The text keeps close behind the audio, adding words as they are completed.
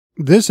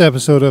This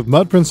episode of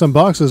Mudprints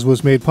Unboxes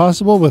was made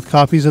possible with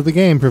copies of the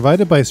game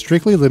provided by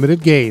Strictly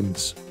Limited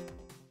Games.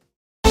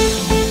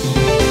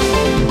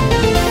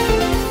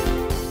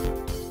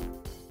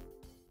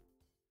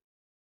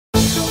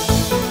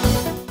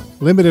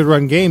 Limited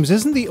Run Games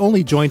isn't the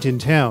only joint in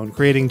town,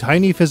 creating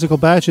tiny physical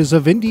batches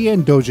of Indie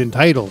and Doujin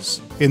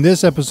titles. In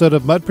this episode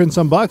of Mudprints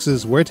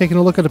Unboxes, we're taking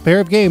a look at a pair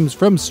of games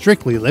from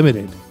Strictly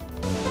Limited.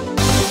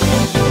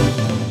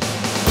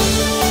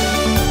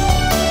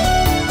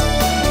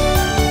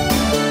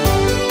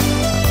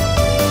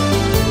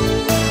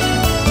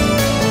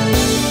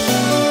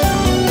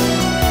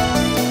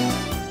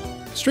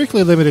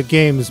 Strictly Limited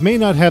Games may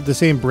not have the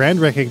same brand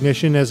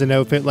recognition as an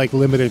outfit like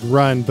Limited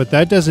Run, but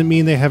that doesn't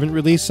mean they haven't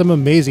released some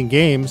amazing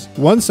games.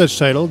 One such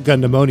title,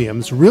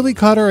 Gundemoniums, really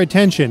caught our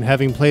attention,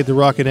 having played the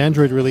Rocket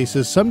Android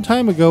releases some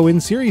time ago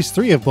in Series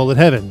 3 of Bullet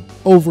Heaven,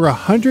 over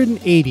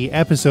 180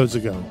 episodes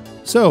ago.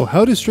 So,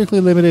 how do Strictly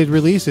Limited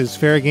releases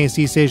fare against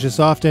East Asia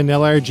Soft and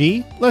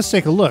LRG? Let's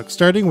take a look,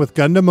 starting with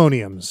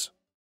Gundemoniums.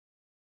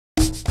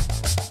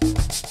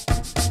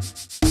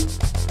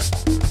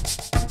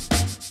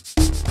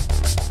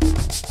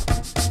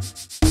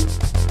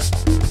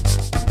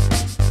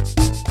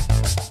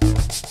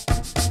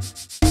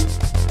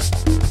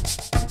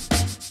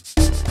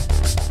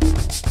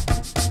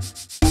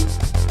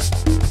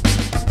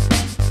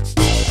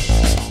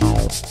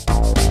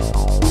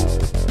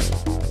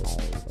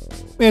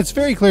 It's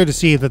very clear to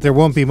see that there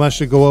won't be much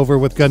to go over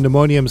with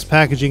Gundemoniums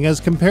packaging as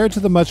compared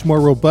to the much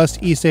more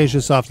robust East Asia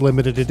Soft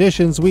limited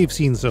editions we've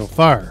seen so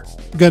far.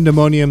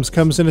 Gundemoniums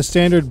comes in a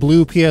standard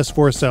blue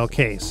PS4 style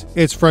case.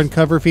 Its front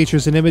cover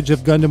features an image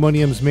of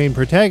Gundemoniums' main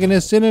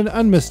protagonist in an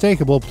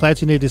unmistakable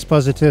Platine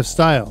dispositif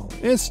style.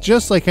 It's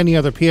just like any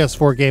other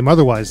PS4 game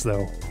otherwise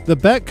though. The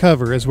back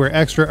cover is where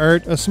extra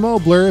art, a small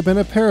blurb, and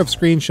a pair of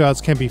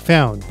screenshots can be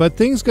found, but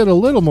things get a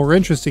little more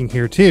interesting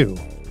here too.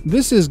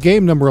 This is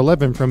game number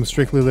 11 from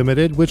Strictly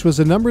Limited, which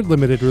was a numbered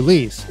limited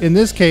release. In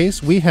this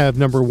case, we have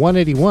number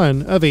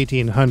 181 of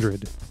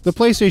 1800. The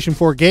PlayStation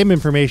 4 game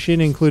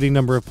information, including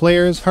number of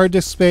players, hard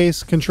disk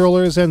space,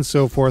 controllers, and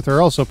so forth,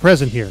 are also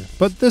present here,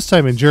 but this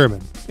time in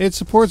German. It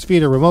supports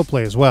Vita Remote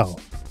Play as well.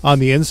 On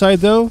the inside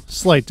though,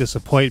 slight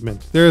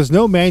disappointment. There is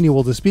no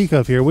manual to speak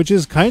of here, which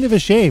is kind of a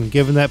shame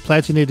given that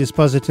Platine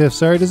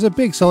dispositif art is a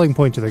big selling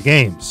point to their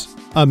games.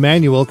 A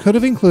manual could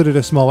have included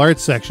a small art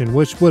section,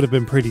 which would have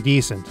been pretty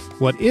decent.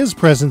 What is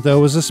present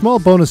though is a small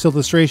bonus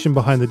illustration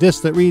behind the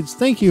disc that reads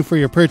 "Thank you for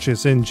your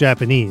purchase" in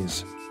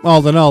Japanese.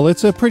 All in all,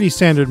 it's a pretty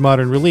standard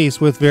modern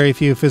release with very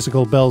few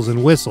physical bells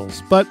and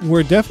whistles, but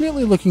we're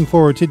definitely looking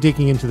forward to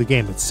digging into the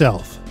game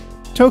itself.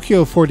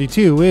 Tokyo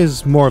 42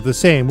 is more of the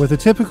same, with a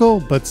typical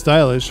but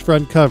stylish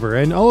front cover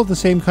and all of the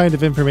same kind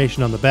of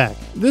information on the back.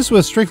 This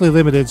was Strictly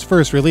Limited's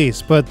first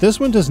release, but this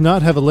one does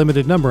not have a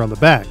limited number on the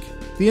back.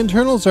 The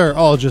internals are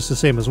all just the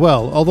same as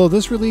well, although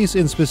this release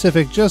in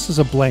specific just has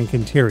a blank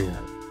interior.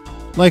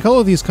 Like all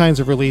of these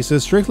kinds of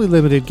releases, Strictly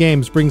Limited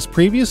Games brings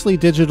previously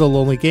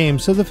digital-only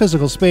games to the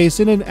physical space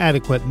in an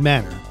adequate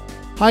manner.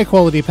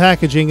 High-quality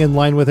packaging in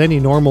line with any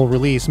normal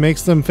release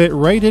makes them fit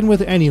right in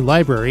with any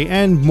library,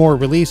 and more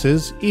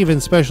releases,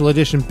 even special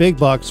edition big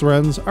box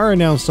runs, are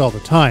announced all the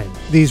time.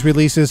 These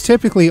releases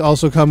typically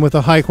also come with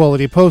a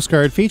high-quality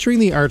postcard featuring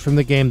the art from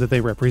the game that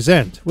they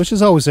represent, which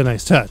is always a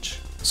nice touch.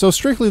 So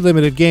Strictly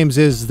Limited Games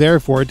is,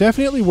 therefore,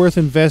 definitely worth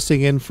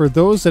investing in for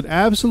those that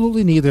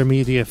absolutely need their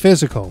media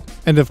physical.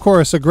 And of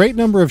course, a great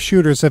number of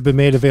shooters have been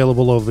made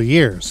available over the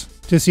years.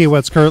 To see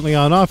what's currently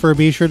on offer,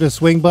 be sure to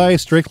swing by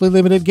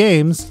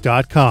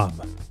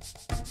strictlylimitedgames.com.